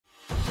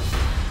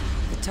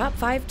Top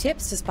 5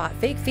 tips to spot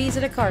fake fees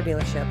at a car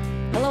dealership.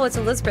 Hello, it's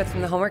Elizabeth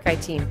from the Homework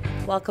Guide team.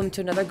 Welcome to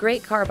another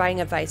great car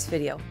buying advice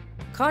video.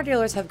 Car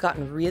dealers have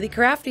gotten really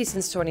crafty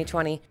since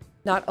 2020.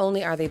 Not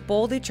only are they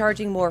boldly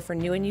charging more for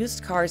new and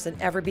used cars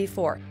than ever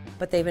before,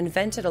 but they've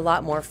invented a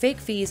lot more fake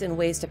fees and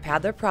ways to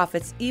pad their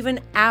profits even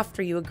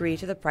after you agree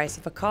to the price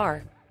of a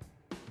car.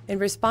 In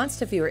response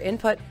to viewer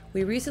input,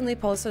 we recently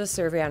posted a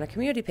survey on a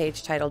community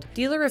page titled,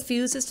 "Dealer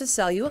refuses to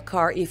sell you a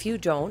car if you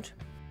don't."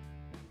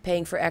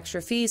 Paying for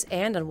extra fees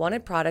and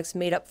unwanted products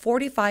made up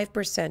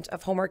 45%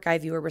 of Homework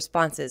Guide viewer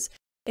responses.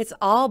 It's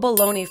all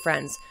baloney,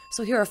 friends,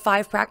 so here are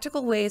 5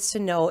 practical ways to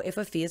know if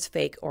a fee is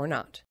fake or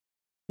not.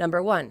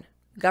 Number 1.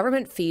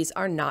 Government fees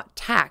are not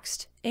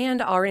taxed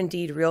and are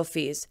indeed real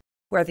fees,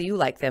 whether you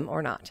like them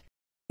or not.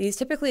 These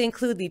typically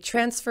include the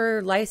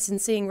transfer,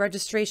 licensing,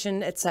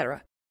 registration,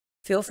 etc.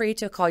 Feel free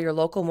to call your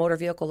local motor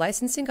vehicle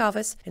licensing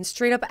office and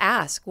straight up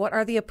ask what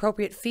are the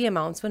appropriate fee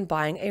amounts when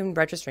buying and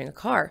registering a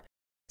car.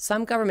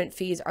 Some government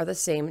fees are the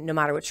same no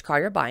matter which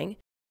car you're buying,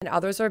 and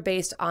others are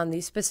based on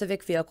the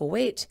specific vehicle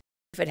weight,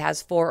 if it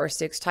has 4 or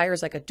 6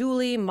 tires like a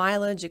dually,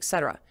 mileage,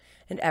 etc.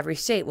 And every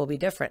state will be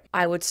different.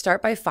 I would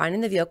start by finding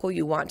the vehicle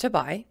you want to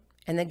buy,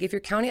 and then give your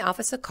county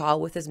office a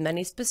call with as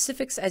many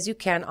specifics as you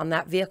can on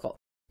that vehicle,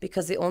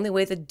 because the only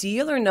way the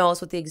dealer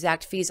knows what the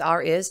exact fees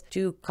are is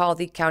to call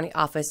the county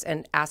office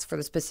and ask for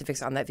the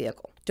specifics on that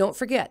vehicle. Don't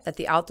forget that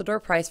the out-the-door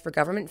price for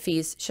government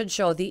fees should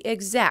show the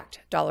exact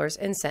dollars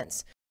and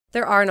cents.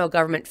 There are no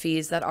government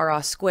fees that are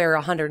a square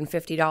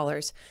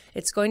 $150.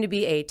 It's going to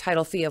be a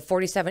title fee of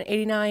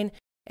 $47.89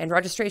 and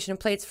registration and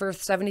plates for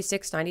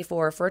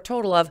 $76.94 for a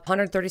total of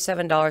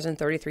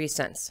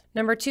 $137.33.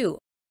 Number 2,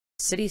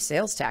 city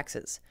sales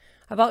taxes.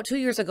 About 2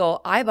 years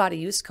ago, I bought a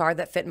used car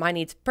that fit my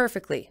needs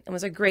perfectly and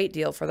was a great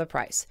deal for the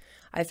price.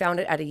 I found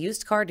it at a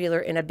used car dealer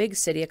in a big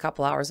city a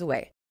couple hours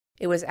away.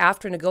 It was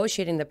after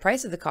negotiating the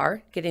price of the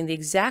car, getting the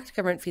exact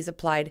government fees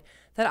applied,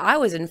 that I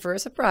was in for a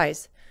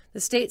surprise. The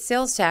state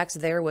sales tax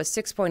there was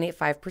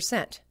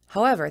 6.85%.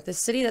 However, the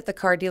city that the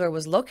car dealer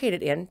was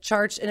located in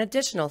charged an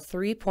additional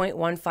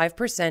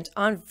 3.15%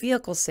 on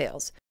vehicle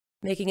sales,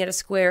 making it a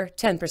square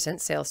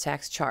 10% sales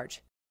tax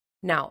charge.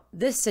 Now,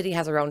 this city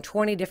has around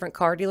 20 different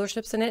car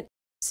dealerships in it,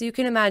 so you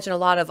can imagine a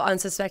lot of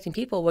unsuspecting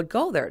people would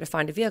go there to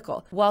find a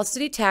vehicle. While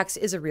city tax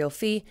is a real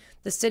fee,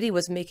 the city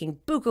was making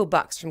buku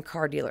bucks from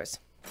car dealers.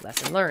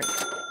 Lesson learned.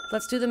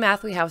 Let's do the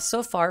math we have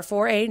so far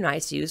for a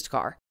nice used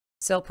car.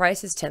 Sale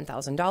price is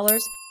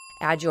 $10,000.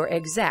 Add your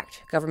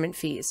exact government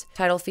fees.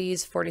 Title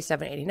fees,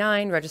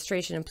 $47.89,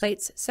 registration and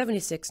plates,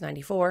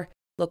 $76.94.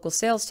 Local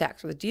sales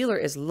tax where the dealer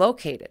is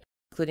located,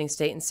 including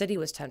state and city,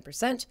 was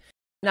 10%.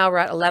 Now we're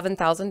at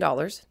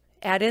 $11,000.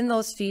 Add in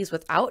those fees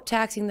without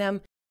taxing them,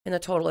 and the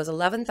total is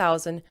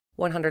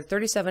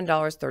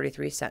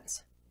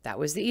 $11,137.33. That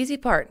was the easy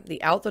part,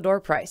 the out-the-door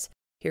price.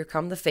 Here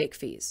come the fake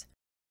fees.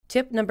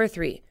 Tip number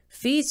 3,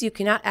 fees you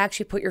cannot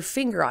actually put your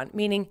finger on,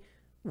 meaning,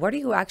 what are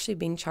you actually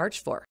being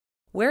charged for?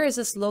 Where is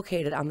this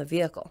located on the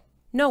vehicle?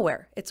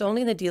 Nowhere. It's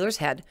only in the dealer's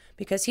head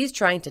because he's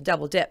trying to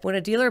double dip. When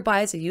a dealer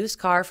buys a used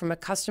car from a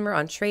customer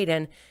on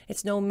trade-in,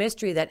 it's no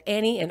mystery that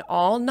any and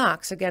all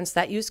knocks against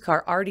that used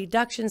car are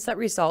deductions that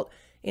result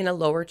in a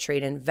lower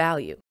trade-in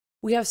value.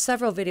 We have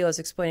several videos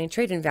explaining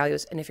trade-in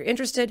values, and if you're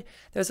interested,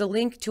 there's a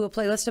link to a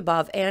playlist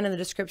above and in the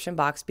description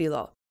box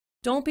below.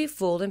 Don't be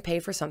fooled and pay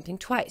for something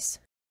twice.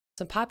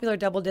 Some popular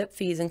double dip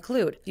fees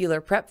include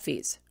dealer prep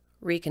fees,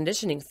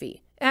 reconditioning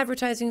fee,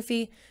 advertising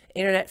fee,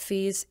 internet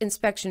fees,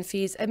 inspection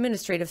fees,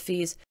 administrative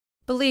fees.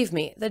 Believe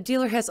me, the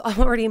dealer has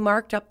already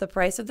marked up the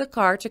price of the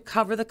car to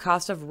cover the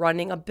cost of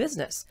running a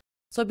business.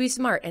 So be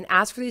smart and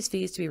ask for these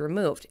fees to be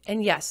removed.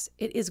 And yes,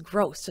 it is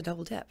gross to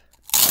double dip.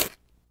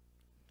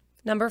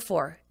 Number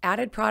 4,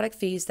 added product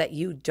fees that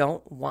you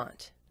don't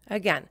want.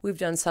 Again, we've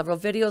done several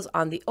videos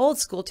on the old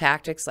school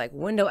tactics like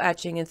window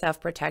etching and theft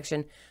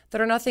protection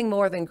that are nothing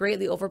more than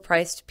greatly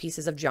overpriced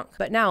pieces of junk.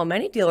 But now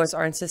many dealers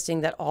are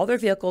insisting that all their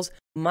vehicles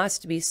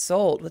must be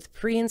sold with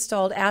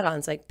pre-installed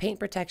add-ons like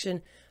paint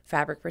protection,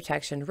 fabric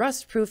protection,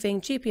 rust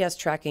proofing, GPS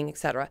tracking,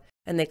 etc.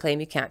 And they claim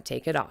you can't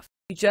take it off.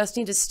 You just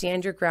need to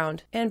stand your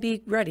ground and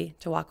be ready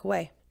to walk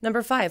away.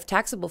 Number 5,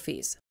 taxable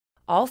fees.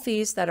 All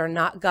fees that are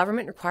not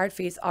government required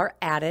fees are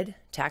added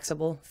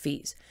taxable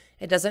fees.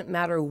 It doesn't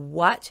matter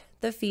what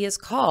the fee is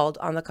called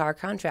on the car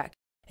contract,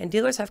 and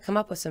dealers have come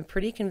up with some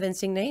pretty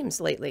convincing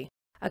names lately.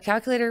 A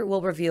calculator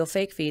will reveal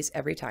fake fees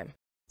every time.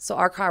 So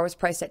our car was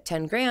priced at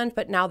 10 grand,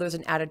 but now there's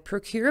an added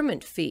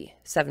procurement fee,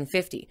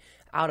 $750,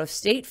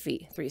 out-of-state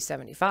fee,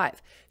 $375,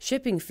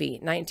 shipping fee,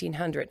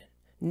 $1,900,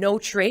 no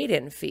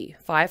trade-in fee,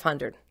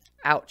 $500.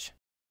 Ouch.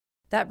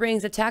 That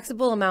brings the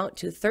taxable amount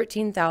to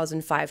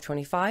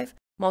 $13,525.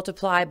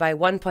 Multiply by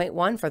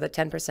 1.1 for the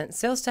 10%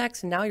 sales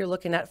tax, and now you're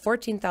looking at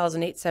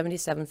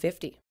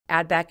 $14,877.50.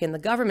 Add back in the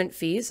government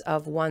fees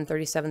of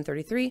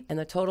 $137.33, and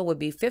the total would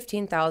be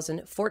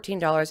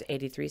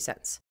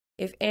 $15,014.83.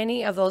 If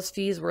any of those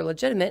fees were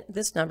legitimate,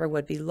 this number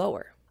would be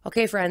lower.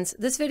 Okay, friends,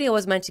 this video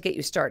was meant to get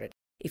you started.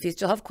 If you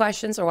still have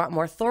questions or want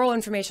more thorough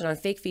information on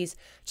fake fees,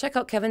 check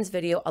out Kevin's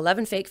video,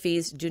 11 Fake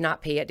Fees Do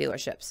Not Pay at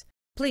Dealerships.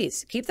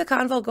 Please keep the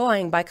convo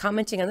going by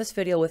commenting on this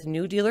video with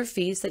new dealer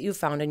fees that you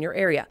found in your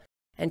area.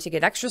 And to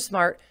get extra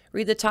smart,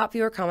 read the top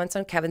viewer comments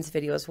on Kevin's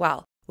video as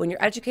well. When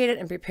you're educated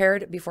and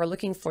prepared before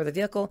looking for the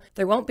vehicle,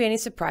 there won't be any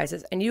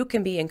surprises and you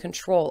can be in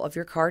control of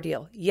your car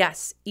deal.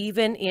 Yes,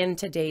 even in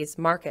today's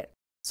market.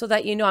 So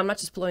that you know I'm not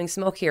just blowing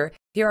smoke here,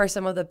 here are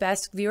some of the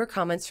best viewer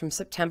comments from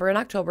September and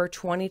October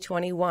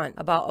 2021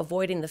 about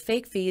avoiding the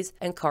fake fees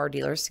and car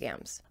dealer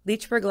scams.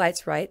 Leechburg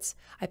Lights writes,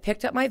 I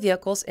picked up my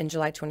vehicles in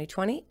July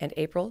 2020 and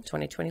April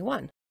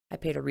 2021. I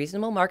paid a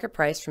reasonable market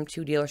price from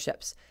 2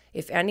 dealerships.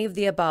 If any of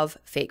the above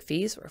fake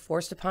fees were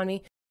forced upon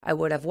me, I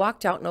would have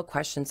walked out, no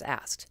questions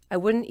asked. I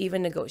wouldn't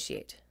even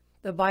negotiate.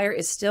 The buyer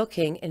is still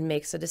king and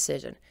makes a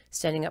decision.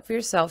 Standing up for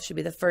yourself should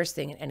be the first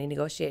thing in any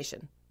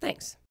negotiation.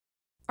 Thanks.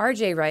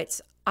 RJ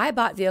writes, I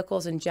bought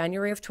vehicles in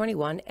January of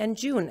 21 and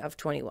June of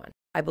 21.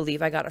 I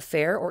believe I got a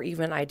fair, or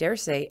even I dare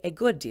say, a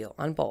good deal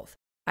on both.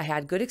 I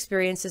had good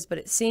experiences, but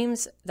it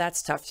seems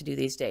that's tough to do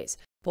these days.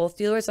 Both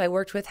dealers I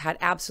worked with had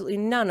absolutely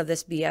none of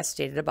this BS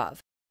stated above.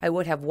 I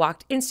would have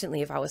walked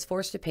instantly if I was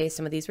forced to pay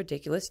some of these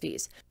ridiculous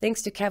fees.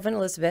 Thanks to Kevin and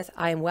Elizabeth,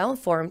 I am well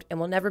informed and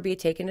will never be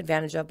taken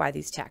advantage of by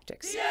these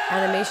tactics. Yeah!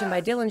 Animation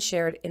by Dylan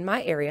shared, in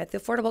my area, the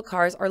affordable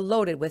cars are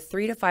loaded with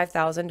 $3,000 to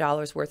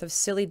 $5,000 worth of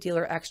silly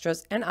dealer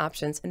extras and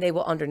options, and they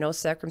will under no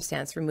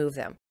circumstance remove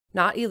them.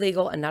 Not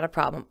illegal and not a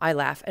problem. I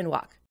laugh and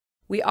walk.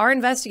 We are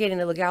investigating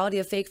the legality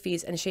of fake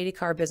fees and shady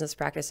car business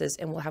practices,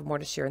 and we'll have more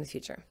to share in the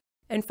future.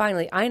 And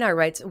finally, Einar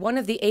writes, one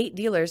of the 8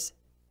 dealers,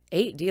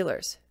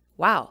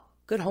 wow,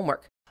 good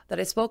homework, that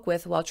I spoke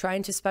with while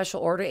trying to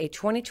special order a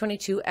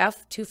 2022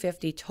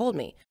 F-250 told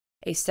me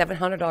a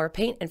 $700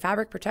 paint and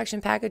fabric protection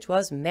package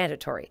was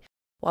mandatory.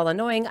 While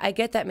annoying, I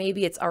get that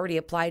maybe it's already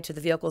applied to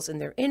the vehicles in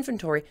their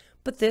inventory,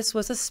 but this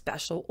was a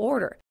special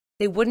order.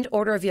 They wouldn't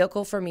order a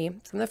vehicle for me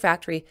from the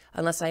factory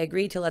unless I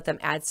agreed to let them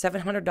add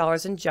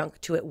 $700 in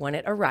junk to it when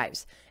it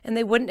arrives, and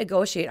they wouldn't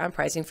negotiate on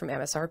pricing from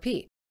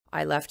MSRP.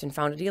 I left and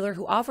found a dealer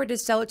who offered to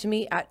sell it to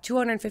me at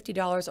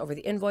 $250 over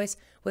the invoice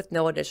with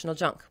no additional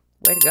junk.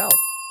 Way to go.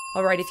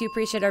 Alright, if you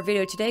appreciate our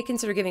video today,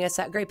 consider giving us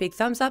that great big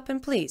thumbs up,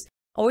 and please,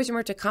 always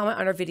remember to comment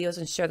on our videos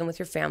and share them with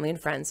your family and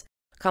friends.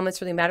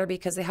 Comments really matter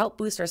because they help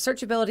boost our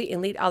searchability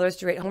and lead others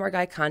to rate Homework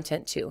Guide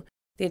content too.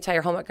 The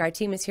entire Homework Guide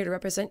team is here to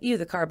represent you,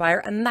 the car buyer,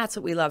 and that's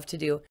what we love to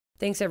do.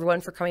 Thanks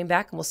everyone for coming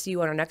back, and we'll see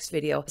you on our next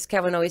video. As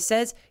Kevin always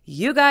says,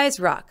 you guys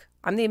rock.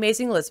 I'm the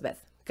amazing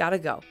Elizabeth. Gotta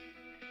go.